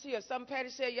watch this here. Something Patty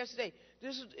said yesterday.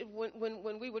 This is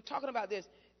when we were talking about this.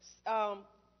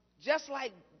 Just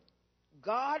like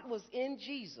God was in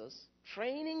Jesus,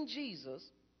 training Jesus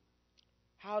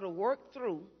how to work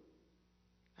through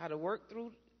how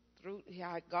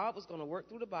God was going to work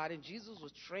through the body. Jesus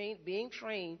was being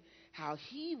trained how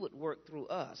he would work through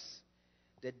us.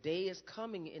 The day is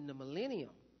coming in the millennium.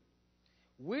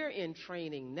 We're in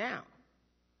training now.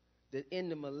 That in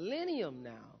the millennium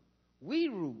now, we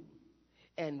rule.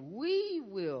 And we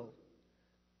will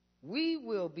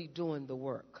be doing the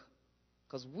work.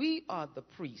 Because we are the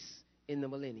priests in the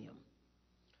millennium.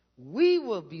 We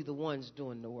will be the ones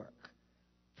doing the work.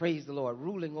 Praise the Lord,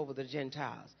 ruling over the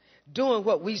Gentiles. Doing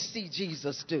what we see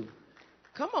Jesus do.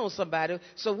 Come on, somebody.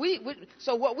 So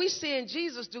what we see in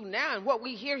Jesus do now and what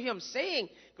we hear him saying,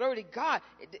 glory to God,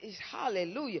 is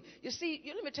hallelujah. You see,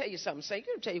 let me tell you something, Saint.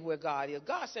 Let me tell you where God is.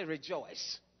 God said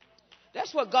rejoice.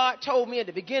 That's what God told me at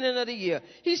the beginning of the year.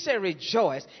 He said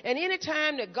rejoice. And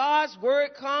anytime that God's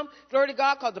word comes, glory to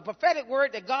God, because the prophetic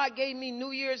word that God gave me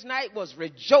New Year's night was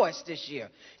rejoice this year.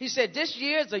 He said this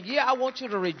year is a year I want you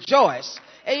to rejoice.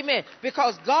 Amen.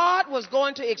 Because God was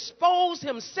going to expose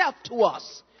himself to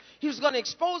us. He was going to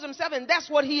expose himself, and that's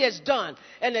what he has done.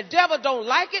 And the devil don't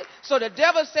like it, so the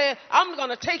devil said, I'm going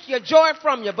to take your joy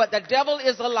from you. But the devil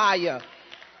is a liar.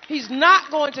 He's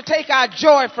not going to take our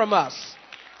joy from us.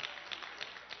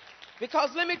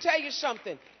 Because let me tell you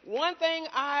something. One thing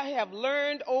I have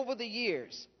learned over the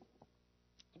years,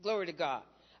 glory to God,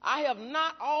 I have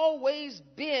not always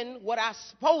been what I'm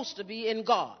supposed to be in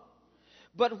God.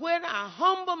 But when I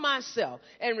humble myself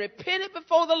and repented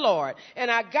before the Lord and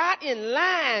I got in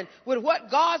line with what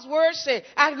God's word said,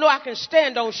 I know I can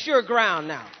stand on sure ground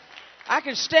now. I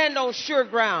can stand on sure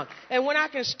ground. And when I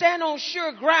can stand on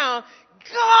sure ground,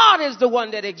 God is the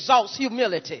one that exalts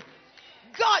humility.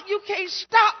 God, you can't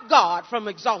stop God from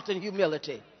exalting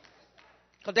humility.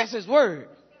 Because that's his word.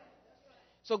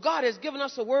 So God has given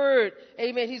us a word.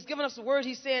 Amen. He's given us a word.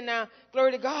 He's saying now,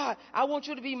 glory to God, I want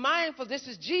you to be mindful. This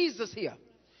is Jesus here.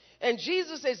 And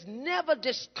Jesus is never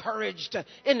discouraged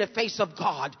in the face of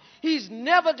God. He's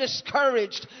never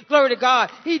discouraged. Glory to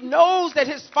God. He knows that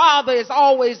his Father is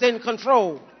always in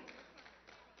control.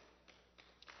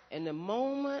 And the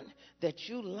moment that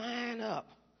you line up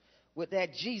with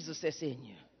that Jesus that's in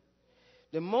you,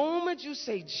 the moment you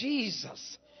say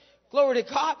Jesus, glory to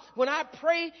God, when I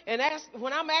pray and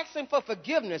when I'm asking for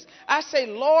forgiveness, I say,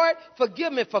 Lord,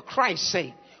 forgive me for Christ's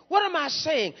sake. What am I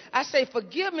saying? I say,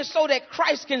 forgive me so that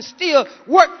Christ can still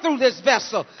work through this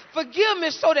vessel. Forgive me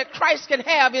so that Christ can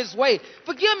have his way.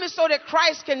 Forgive me so that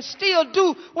Christ can still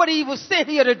do what he was sent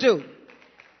here to do.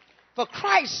 For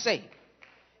Christ's sake.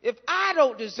 If I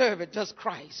don't deserve it, does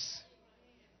Christ?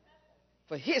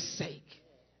 For his sake.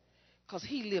 Because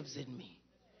he lives in me.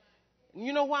 And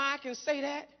you know why I can say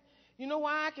that? You know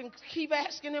why I can keep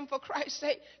asking him for Christ's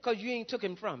sake? Because you ain't took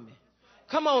him from me.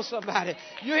 Come on, somebody.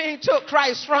 You ain't took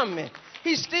Christ from me.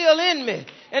 He's still in me.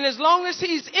 And as long as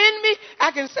he's in me,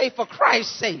 I can say, for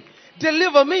Christ's sake,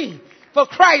 deliver me. For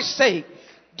Christ's sake,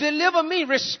 deliver me.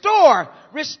 Restore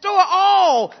Restore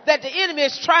all that the enemy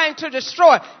is trying to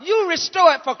destroy. You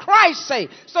restore it for Christ's sake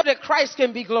so that Christ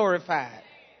can be glorified.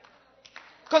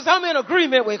 Because I'm in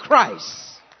agreement with Christ.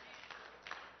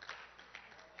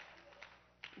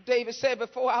 David said,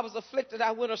 before I was afflicted,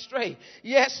 I went astray.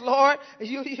 Yes, Lord,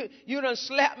 you done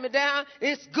slapped me down.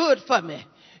 It's good for me.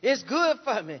 It's good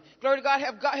for me. Glory to God.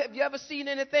 Have you ever seen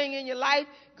anything in your life?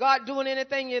 God doing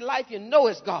anything in your life? You know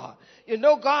it's God. You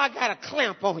know God got a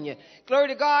clamp on you. Glory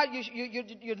to God.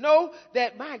 You know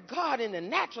that, my God, in the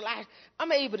natural life,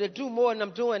 I'm able to do more than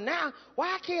I'm doing now.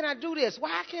 Why can't I do this?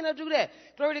 Why can't I do that?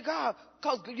 Glory to God.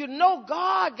 Because you know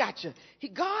God got you.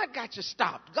 God got you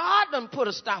stopped. God done put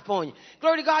a stop on you.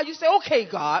 Glory to God. You say, okay,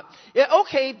 God. Yeah,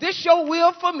 okay, this your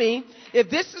will for me.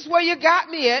 If this is where you got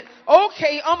me at,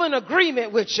 okay, I'm in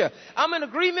agreement with you. I'm in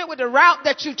agreement with the route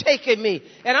that you taking me.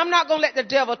 And I'm not going to let the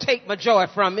devil take my joy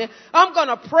from me. I'm going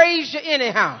to praise you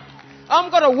anyhow. I'm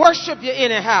going to worship you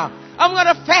anyhow. I'm going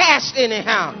to fast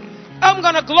anyhow. I'm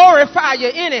going to glorify you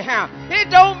anyhow.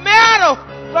 It don't matter,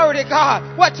 glory to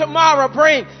God, what tomorrow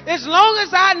brings, as long as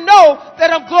I know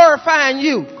that I'm glorifying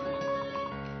you.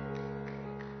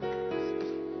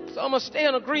 So I'm going to stay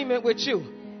in agreement with you.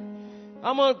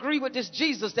 I'm going to agree with this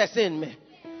Jesus that's in me.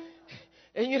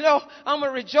 And you know, I'm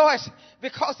going to rejoice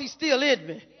because he's still in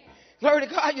me. Glory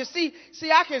to God. You see,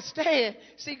 I can stand.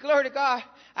 See, glory to God.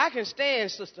 I can stand,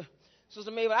 Sister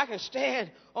Mabel. I can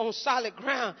stand on solid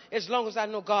ground as long as I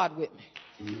know God with me.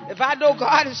 If I know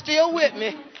God is still with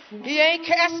me, he ain't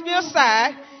cast me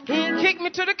aside. He ain't kicked me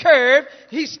to the curb.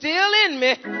 He's still in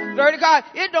me. Glory to God.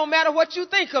 It don't matter what you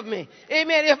think of me.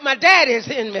 Amen. If my daddy is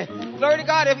in me. Glory to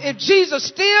God. If Jesus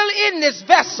still in this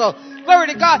vessel. Glory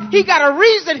to God. He got a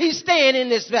reason he's staying in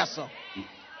this vessel.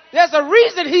 There's a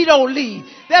reason he don't leave.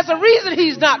 There's a reason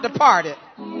he's not departed.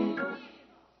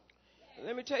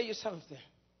 Let me tell you something.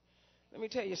 Let me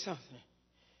tell you something.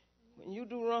 When you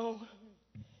do wrong,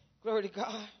 glory to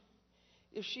God,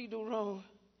 if she do wrong,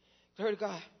 glory to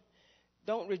God,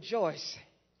 don't rejoice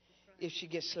if she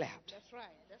gets slapped. That's right.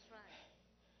 That's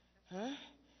right. Huh?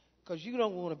 Because you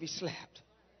don't want to be slapped.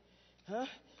 Huh?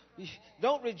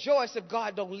 Don't rejoice if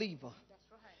God don't leave her.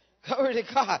 Glory to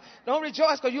God. Don't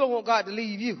rejoice because you don't want God to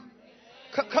leave you.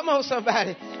 Come on,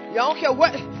 somebody. You don't care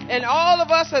what. And all of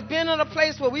us have been in a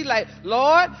place where we like,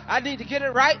 Lord, I need to get it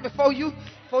right before you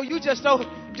just don't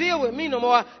deal with me no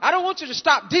more. I don't want you to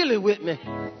stop dealing with me.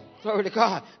 Glory to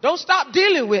God. Don't stop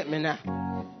dealing with me now.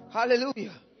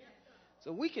 Hallelujah.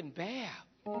 So we can bear.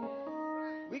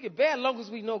 We can bear as long as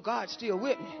we know God's still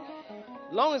with me.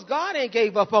 As long as God ain't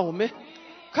gave up on me.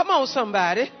 Come on,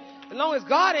 somebody. As long as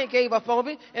God ain't gave up on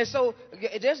me. And so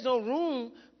there's no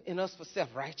room in us for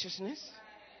self-righteousness.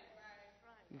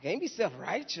 You can't be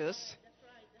self-righteous.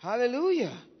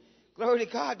 Hallelujah. Glory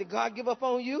to God. Did God give up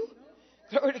on you?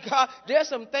 Glory to God. There's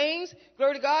some things,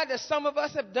 glory to God, that some of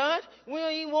us have done. We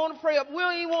don't even want to pray up. We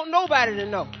don't even want nobody to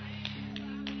know.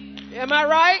 Am I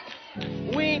right?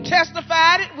 We ain't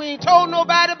testified it. We ain't told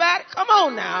nobody about it. Come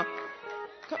on now.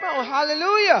 Come on.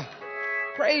 Hallelujah.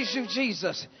 Praise you,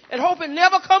 Jesus. And hope it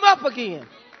never come up again.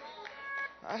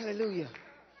 Hallelujah.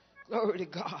 Glory to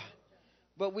God.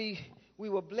 But we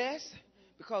were blessed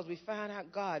because we found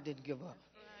out God didn't give up.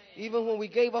 Even when we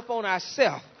gave up on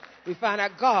ourselves, we found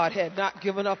out God had not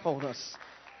given up on us.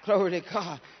 Glory to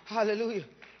God. Hallelujah.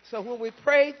 So when we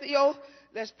pray, Theo,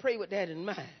 let's pray with that in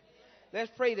mind.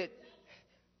 Let's pray that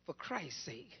for Christ's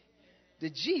sake,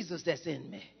 the Jesus that's in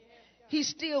me, he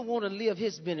still want to live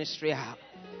his ministry out.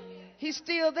 He's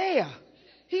still there.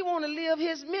 He want to live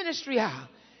his ministry out.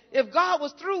 If God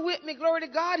was through with me, glory to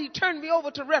God, he turned me over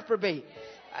to reprobate.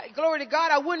 Glory to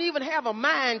God, I wouldn't even have a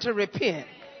mind to repent.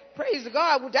 Praise the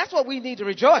God. That's what we need to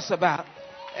rejoice about.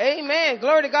 Amen.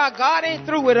 Glory to God. God ain't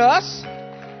through with us.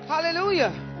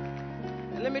 Hallelujah.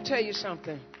 And let me tell you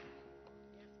something.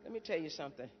 Let me tell you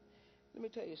something. Let me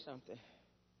tell you something.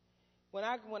 When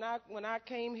I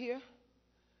came here,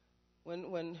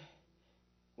 when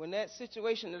that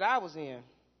situation that I was in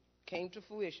came to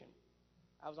fruition,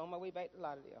 I was on my way back to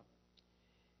Lauderdale.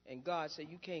 And God said,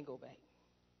 you can't go back.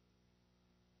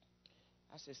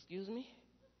 I said, excuse me?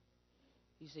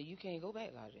 He said, you can't go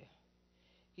back, Lauderdale.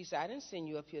 He said, I didn't send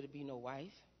you up here to be no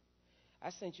wife. I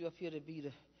sent you up here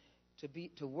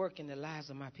to work in the lives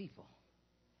of my people.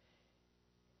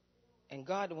 And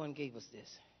God the one gave us this.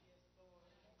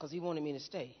 Because he wanted me to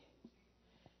stay.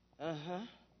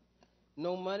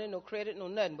 No money, no credit, no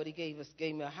nothing. But he gave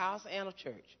me a house and a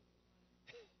church.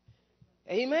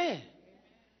 Amen.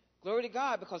 Glory to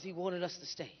God, because he wanted us to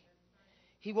stay.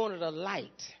 He wanted a light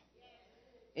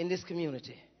in this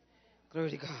community.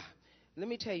 Glory to God. Let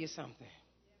me tell you something.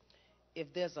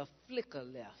 If there's a flicker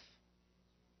left,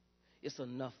 it's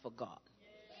enough for God.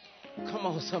 Come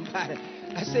on, somebody.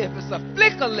 I said, if it's a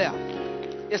flicker left,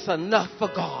 it's enough for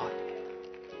God.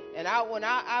 And when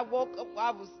I woke up,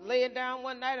 I was laying down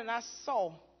one night and I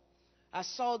saw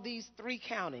these 3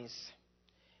 counties.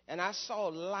 And I saw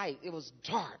light. It was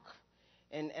dark.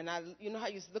 And you know how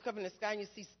you look up in the sky and you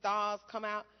see stars come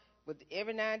out? But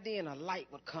every now and then a light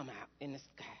would come out in the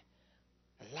sky.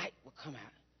 A light would come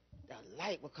out. The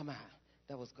light would come out.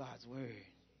 That was God's word.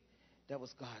 That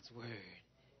was God's word.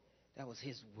 That was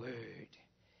his word.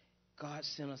 God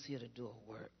sent us here to do a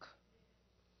work.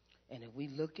 And if we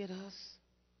look at us,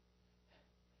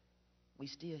 we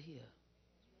still here.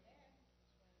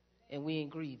 And we ain't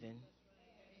grieving.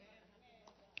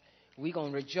 We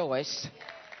gonna rejoice.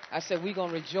 I said we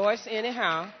gonna rejoice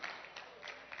anyhow.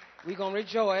 We gonna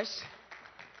rejoice.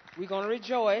 We gonna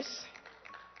rejoice.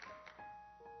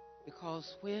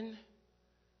 Because when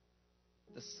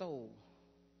the soul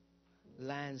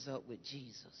lines up with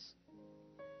Jesus,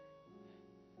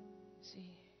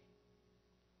 see,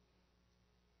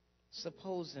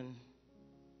 supposing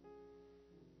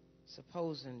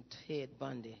Ted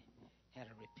Bundy had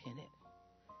repented,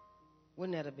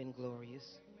 wouldn't that have been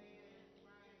glorious?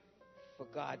 For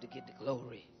God to get the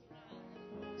glory.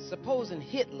 Supposing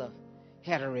Hitler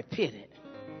had repented,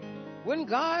 wouldn't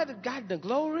God have gotten the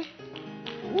glory?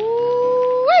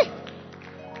 Woo-wee!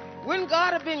 Wouldn't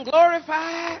God have been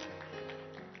glorified?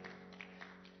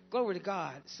 Glory to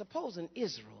God. Supposing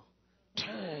Israel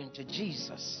turned to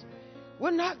Jesus,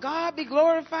 would not God be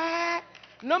glorified?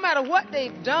 No matter what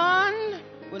they've done,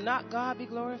 will not God be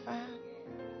glorified?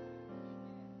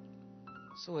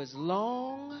 So as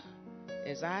long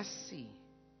as I see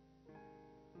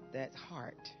that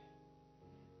heart,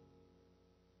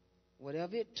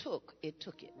 whatever it took it.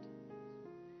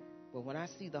 But when I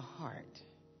see the heart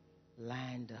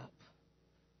lined up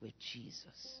with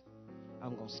Jesus,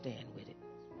 I'm going to stand with it.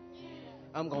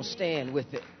 I'm going to stand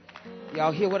with it.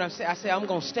 Y'all hear what I'm saying? I say I'm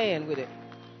going to stand with it.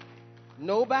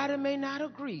 Nobody may not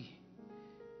agree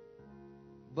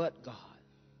but God.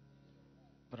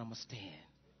 But I'm going to stand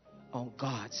on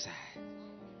God's side.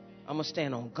 I'm going to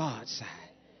stand on God's side.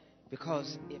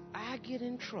 Because if I get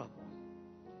in trouble,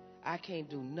 I can't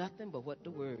do nothing but what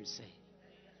the words say.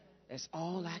 That's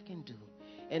all I can do.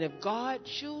 And if God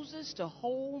chooses to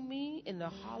hold me in the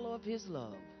hollow of his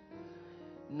love,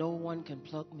 no one can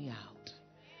pluck me out.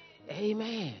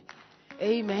 Amen.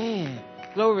 Amen.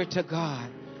 Glory to God.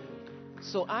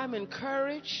 So I'm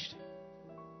encouraged.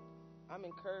 I'm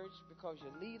encouraged because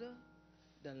your leader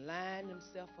done lined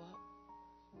himself up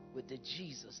with the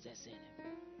Jesus that's in him.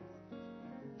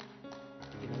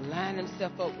 He done lined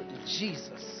himself up with the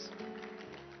Jesus.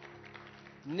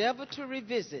 Never to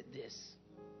revisit this.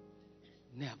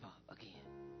 Never again.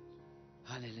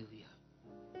 Hallelujah.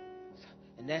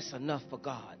 And that's enough for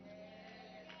God.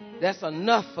 That's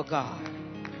enough for God.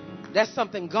 That's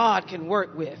something God can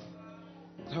work with.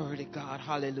 Glory to God.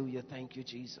 Hallelujah. Thank you,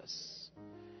 Jesus.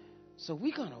 So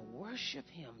we're going to worship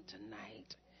him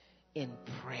tonight in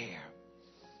prayer.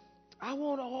 I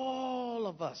want all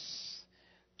of us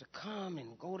to come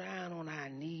and go down on our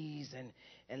knees and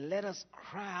let us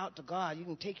cry out to God. You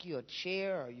can take you a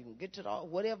chair or you can get to the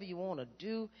whatever you want to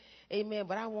do. Amen.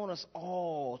 But I want us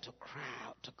all to cry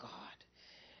out to God.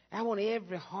 I want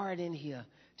every heart in here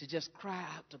to just cry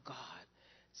out to God,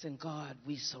 saying, God,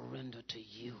 we surrender to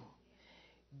you.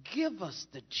 Give us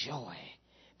the joy,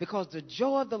 because the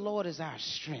joy of the Lord is our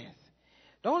strength.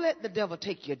 Don't let the devil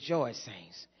take your joy,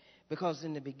 saints, because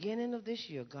in the beginning of this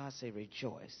year, God said,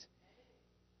 rejoice.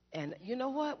 And you know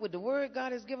what? With the word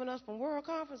God has given us from World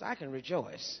Conference, I can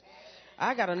rejoice.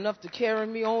 I got enough to carry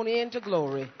me on into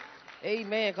glory.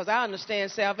 Amen, because I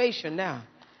understand salvation now.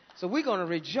 So we're going to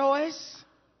rejoice.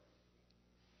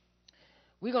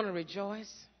 We're going to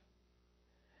rejoice.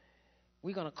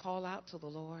 We're going to call out to the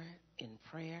Lord in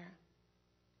prayer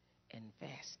and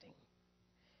fasting.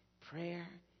 Prayer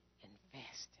and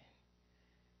fasting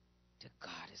till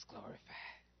God is glorified.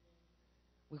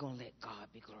 We're going to let God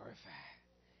be glorified.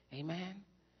 Amen.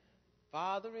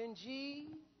 Father, in Jesus'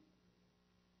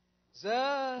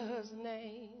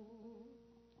 name.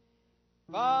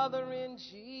 Father, in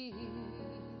Jesus'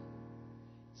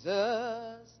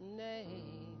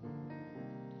 name.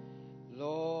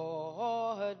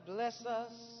 Lord, bless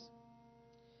us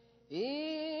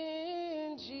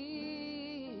in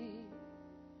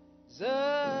Jesus'